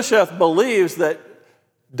Mephibosheth believes that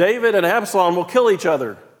David and Absalom will kill each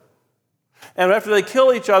other. And after they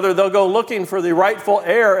kill each other, they'll go looking for the rightful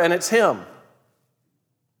heir, and it's him.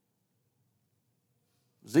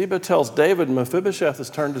 Ziba tells David, Mephibosheth has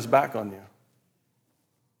turned his back on you.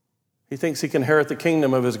 He thinks he can inherit the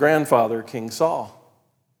kingdom of his grandfather, King Saul.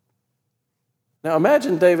 Now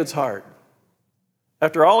imagine David's heart.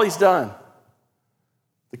 After all he's done,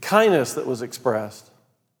 the kindness that was expressed,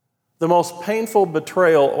 the most painful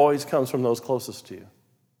betrayal always comes from those closest to you.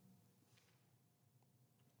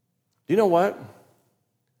 Do you know what?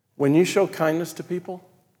 When you show kindness to people,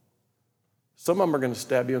 some of them are going to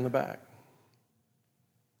stab you in the back.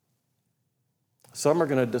 Some are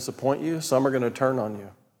going to disappoint you. Some are going to turn on you.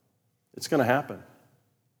 It's going to happen.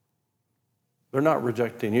 They're not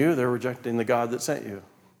rejecting you. They're rejecting the God that sent you.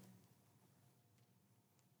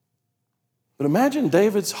 But imagine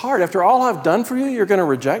David's heart. After all I've done for you, you're going to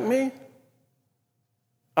reject me?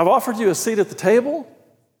 I've offered you a seat at the table.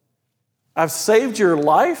 I've saved your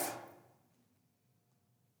life.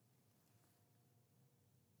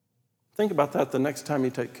 Think about that the next time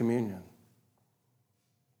you take communion.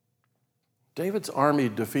 David's army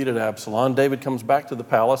defeated Absalom. David comes back to the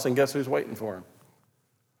palace, and guess who's waiting for him?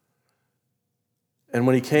 And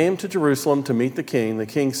when he came to Jerusalem to meet the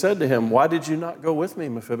king said to him, why did you not go with me,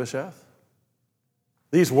 Mephibosheth?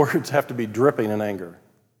 These words have to be dripping in anger.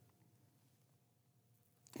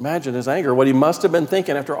 Imagine his anger, what he must have been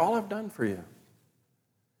thinking after all I've done for you.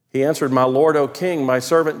 He answered, my lord, O king, my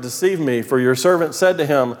servant deceived me, for your servant said to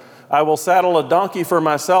him, I will saddle a donkey for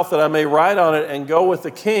myself that I may ride on it and go with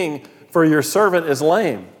the king, for your servant is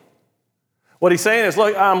lame. What he's saying is,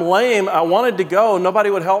 look, I'm lame. I wanted to go. Nobody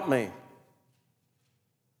would help me.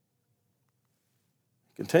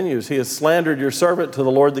 Continues, he has slandered your servant to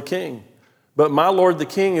the Lord the king. But my lord the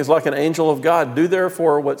king is like an angel of God. Do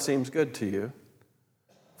therefore what seems good to you.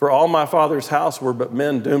 For all my father's house were but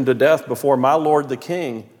men doomed to death before my lord the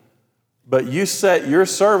king. But you set your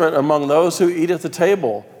servant among those who eat at the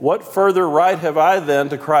table. What further right have I then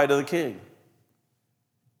to cry to the king?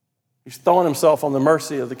 He's throwing himself on the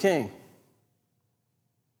mercy of the king.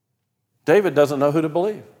 David doesn't know who to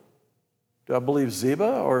believe. Do I believe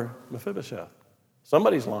Ziba or Mephibosheth?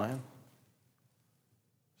 Somebody's lying.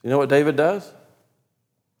 You know what David does?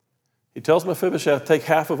 He tells Mephibosheth, take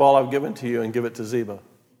half of all I've given to you and give it to Ziba.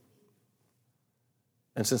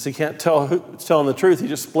 And since he can't tell who's telling the truth, he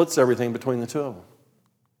just splits everything between the two of them.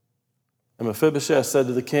 And Mephibosheth said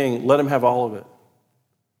to the king, let him have all of it,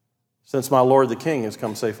 since my lord the king has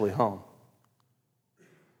come safely home.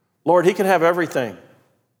 Lord, he can have everything.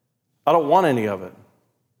 I don't want any of it.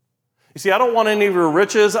 You see, I don't want any of your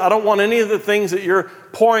riches. I don't want any of the things that you're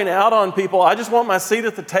pouring out on people. I just want my seat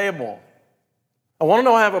at the table. I want to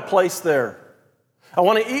know I have a place there. I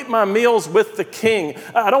want to eat my meals with the king.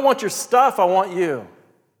 I don't want your stuff. I want you.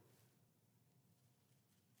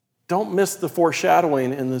 Don't miss the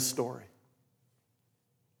foreshadowing in this story.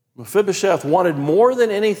 Mephibosheth wanted more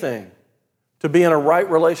than anything to be in a right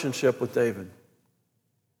relationship with David.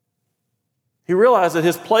 He realized that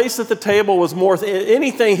his place at the table was more than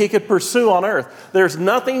anything he could pursue on earth. There's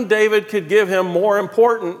nothing David could give him more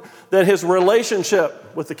important than his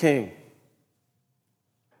relationship with the king.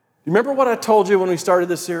 You remember what I told you when we started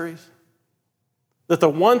this series? That the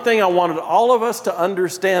one thing I wanted all of us to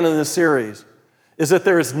understand in this series is that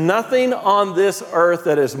there is nothing on this earth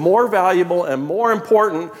that is more valuable and more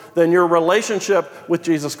important than your relationship with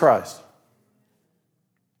Jesus Christ.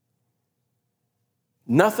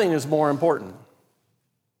 Nothing is more important.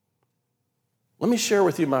 Let me share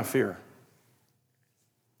with you my fear.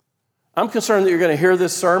 I'm concerned that you're going to hear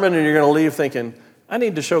this sermon and you're going to leave thinking, I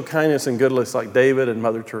need to show kindness and goodness like David and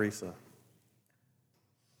Mother Teresa.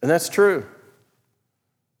 And that's true.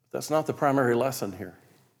 That's not the primary lesson here.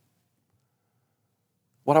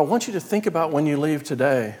 What I want you to think about when you leave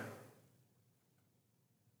today,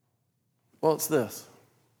 well, it's this.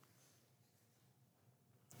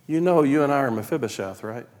 You know you and I are Mephibosheth,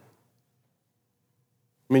 right?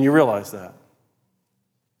 I mean, you realize that.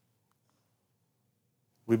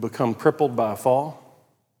 We become crippled by a fall.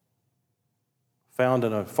 found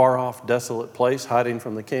in a far-off, desolate place, hiding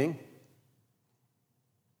from the king,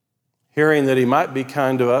 hearing that he might be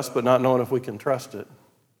kind to us, but not knowing if we can trust it,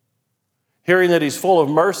 hearing that he's full of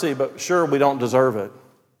mercy, but sure we don't deserve it.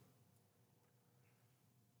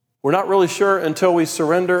 We're not really sure until we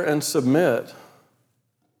surrender and submit,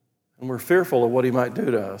 and we're fearful of what he might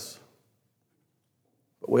do to us.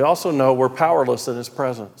 But we also know we're powerless in his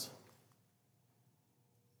presence.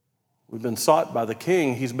 We've been sought by the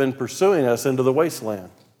king. He's been pursuing us into the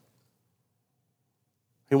wasteland.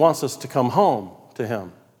 He wants us to come home to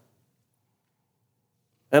him.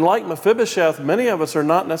 And like Mephibosheth, many of us are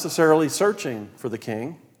not necessarily searching for the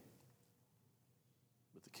king,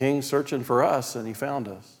 but the king's searching for us, and he found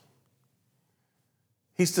us.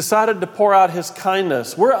 He's decided to pour out his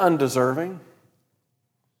kindness. We're undeserving.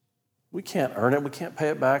 We can't earn it. We can't pay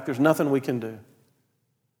it back. There's nothing we can do.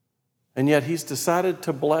 And yet he's decided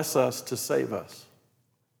to bless us, to save us.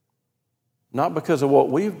 Not because of what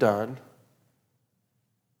we've done,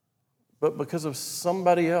 but because of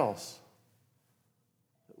somebody else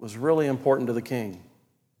that was really important to the king,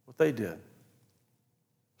 what they did.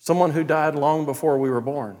 Someone who died long before we were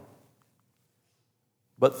born,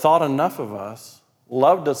 but thought enough of us,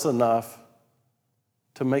 loved us enough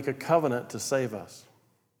to make a covenant to save us.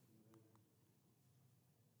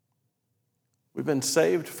 We've been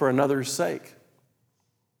saved for another's sake.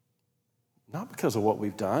 Not because of what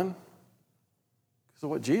we've done, because of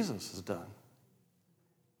what Jesus has done.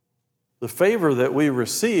 The favor that we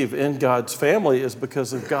receive in God's family is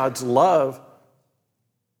because of God's love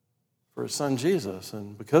for his son Jesus.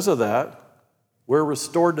 And because of that, we're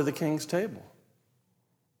restored to the king's table.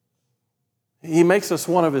 He makes us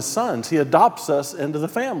one of his sons. He adopts us into the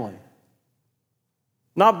family.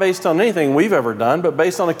 Not based on anything we've ever done, but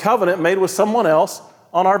based on a covenant made with someone else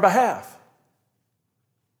on our behalf.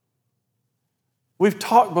 We've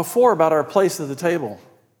talked before about our place at the table.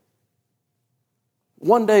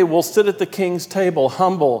 One day we'll sit at the king's table,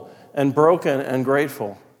 humble and broken and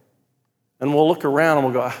grateful. And we'll look around and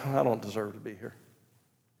we'll go, I don't deserve to be here.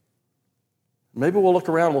 Maybe we'll look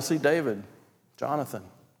around and we'll see David, Jonathan.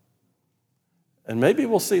 And maybe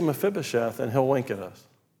we'll see Mephibosheth and he'll wink at us.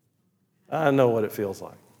 I know what it feels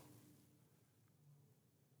like.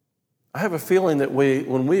 I have a feeling that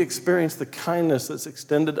when we experience the kindness that's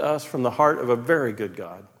extended to us from the heart of a very good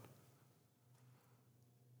God,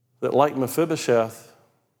 that like Mephibosheth,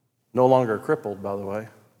 no longer crippled, by the way,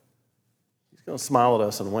 he's going to smile at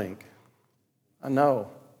us and wink. I know,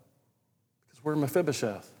 because we're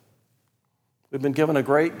Mephibosheth. We've been given a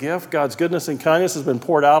great gift. God's goodness and kindness has been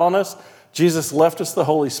poured out on us. Jesus left us the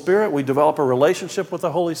Holy Spirit. We develop a relationship with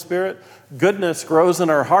the Holy Spirit. Goodness grows in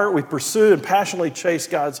our heart. We pursue and passionately chase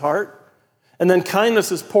God's heart. And then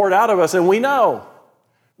kindness is poured out of us. And we know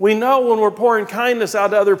when we're pouring kindness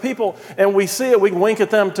out to other people and we see it, we can wink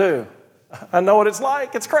at them too. I know what it's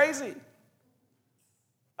like. It's crazy.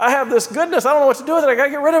 I have this goodness. I don't know what to do with it. I got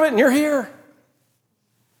to get rid of it, and you're here.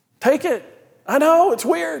 Take it. I know, it's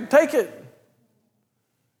weird. Take it.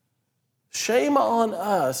 Shame on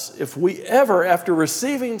us if we ever, after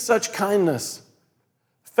receiving such kindness,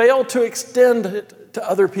 fail to extend it to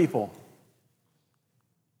other people.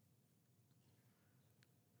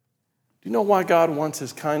 Do you know why God wants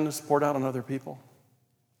his kindness poured out on other people?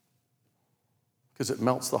 Because it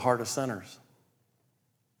melts the heart of sinners.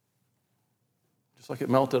 Just like it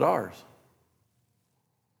melted ours.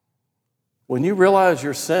 When you realize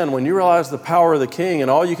your sin, when you realize the power of the king, and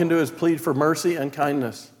all you can do is plead for mercy and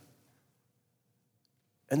kindness,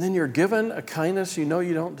 and then you're given a kindness you know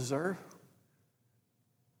you don't deserve,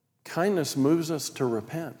 kindness moves us to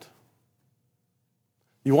repent.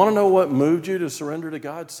 You want to know what moved you to surrender to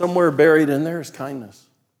God? Somewhere buried in there is kindness.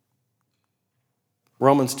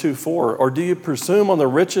 Romans 2:4, or do you presume on the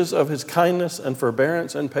riches of his kindness and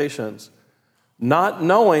forbearance and patience, not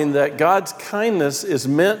knowing that God's kindness is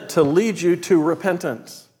meant to lead you to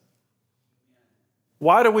repentance?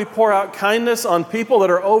 Why do we pour out kindness on people that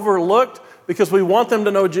are overlooked? Because we want them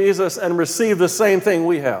to know Jesus and receive the same thing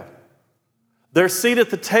we have. Their seat at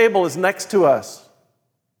the table is next to us.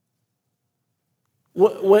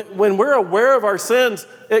 When we're aware of our sins,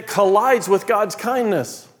 it collides with God's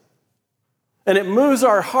kindness. And it moves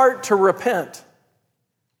our heart to repent.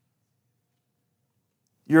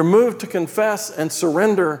 You're moved to confess and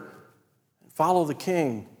surrender and follow the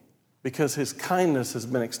King because his kindness has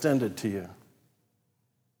been extended to you.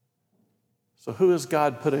 So who has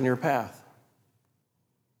God put in your path?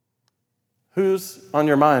 Who's on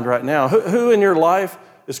your mind right now? Who in your life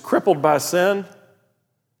is crippled by sin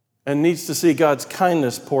and needs to see God's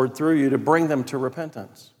kindness poured through you to bring them to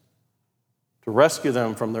repentance, to rescue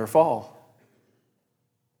them from their fall,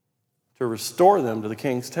 to restore them to the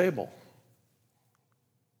king's table.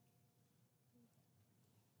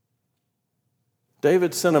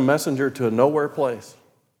 David sent a messenger to a nowhere place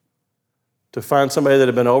to find somebody that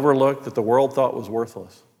had been overlooked, that the world thought was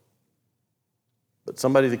worthless, but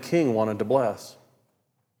somebody the king wanted to bless.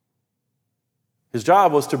 His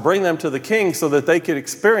job was to bring them to the king so that they could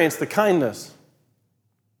experience the kindness.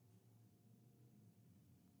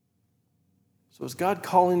 So is God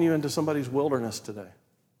calling you into somebody's wilderness today?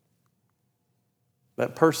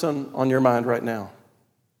 That person on your mind right now.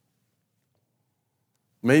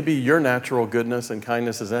 Maybe your natural goodness and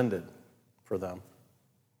kindness has ended for them.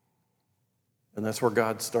 And that's where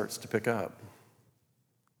God starts to pick up.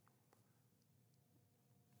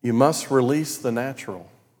 You must release the natural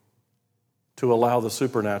to allow the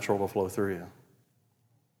supernatural to flow through you.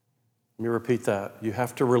 Let me repeat that. You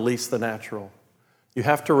have to release the natural. You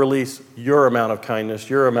have to release your amount of kindness,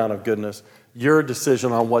 your amount of goodness, your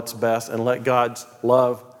decision on what's best, and let God's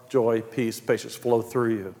love, joy, peace, patience flow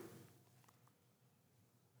through you.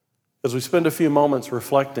 As we spend a few moments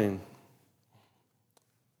reflecting,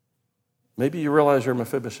 maybe you realize you're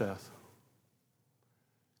Mephibosheth.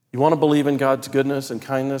 You want to believe in God's goodness and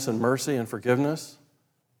kindness and mercy and forgiveness,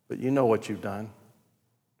 but you know what you've done.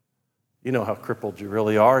 You know how crippled you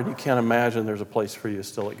really are, and you can't imagine there's a place for you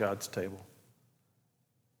still at God's table.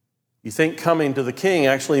 You think coming to the king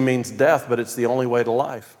actually means death, but it's the only way to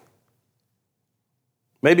life.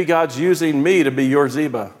 Maybe God's using me to be your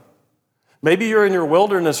Ziba. Maybe you're in your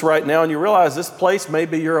wilderness right now and you realize this place may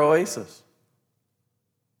be your oasis.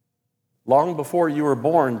 Long before you were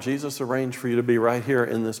born, Jesus arranged for you to be right here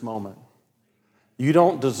in this moment. You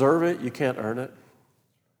don't deserve it. You can't earn it.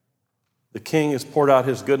 The king has poured out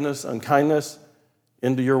his goodness and kindness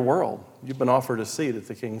into your world. You've been offered a seat at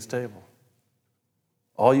the king's table.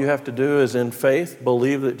 All you have to do is, in faith,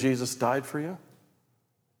 believe that Jesus died for you.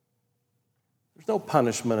 There's no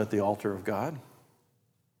punishment at the altar of God.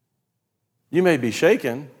 You may be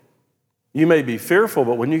shaken. You may be fearful,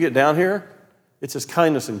 but when you get down here, it's His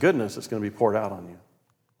kindness and goodness that's going to be poured out on you.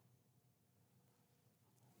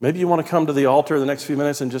 Maybe you want to come to the altar in the next few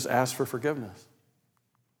minutes and just ask for forgiveness.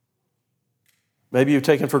 Maybe you've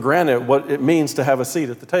taken for granted what it means to have a seat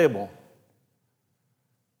at the table.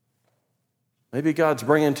 Maybe God's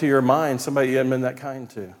bringing to your mind somebody you haven't been that kind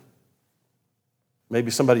to. Maybe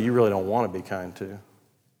somebody you really don't want to be kind to.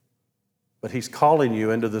 But He's calling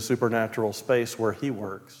you into the supernatural space where He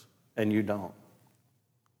works and you don't.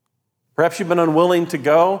 Perhaps you've been unwilling to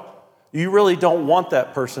go. You really don't want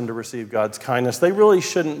that person to receive God's kindness. They really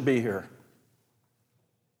shouldn't be here.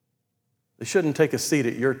 They shouldn't take a seat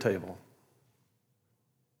at your table.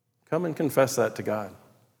 Come and confess that to God.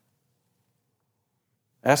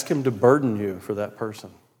 Ask Him to burden you for that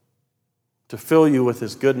person, to fill you with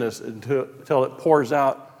His goodness until it pours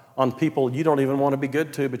out on people you don't even want to be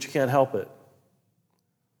good to, but you can't help it.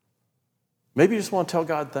 Maybe you just want to tell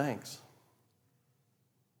God thanks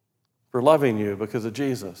for loving you because of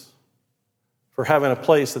Jesus, for having a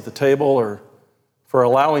place at the table, or for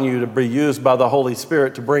allowing you to be used by the Holy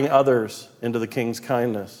Spirit to bring others into the King's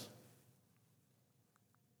kindness.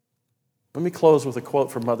 Let me close with a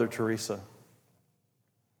quote from Mother Teresa.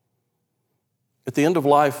 At the end of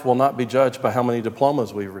life, we'll not be judged by how many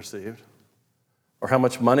diplomas we've received, or how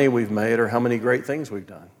much money we've made, or how many great things we've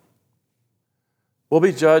done. We'll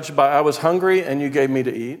be judged by, I was hungry and you gave me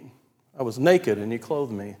to eat. I was naked and you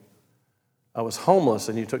clothed me. I was homeless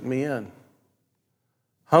and you took me in.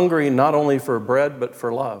 Hungry not only for bread, but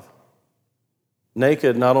for love.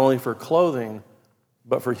 Naked not only for clothing,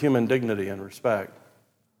 but for human dignity and respect.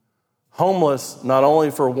 Homeless not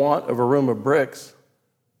only for want of a room of bricks,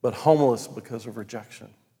 but homeless because of rejection.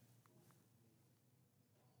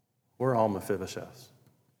 We're all Mephibosheths.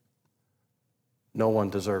 No one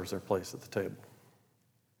deserves their place at the table.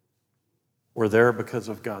 We're there because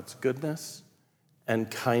of God's goodness and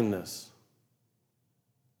kindness.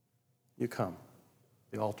 You come.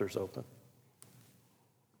 The altar's open.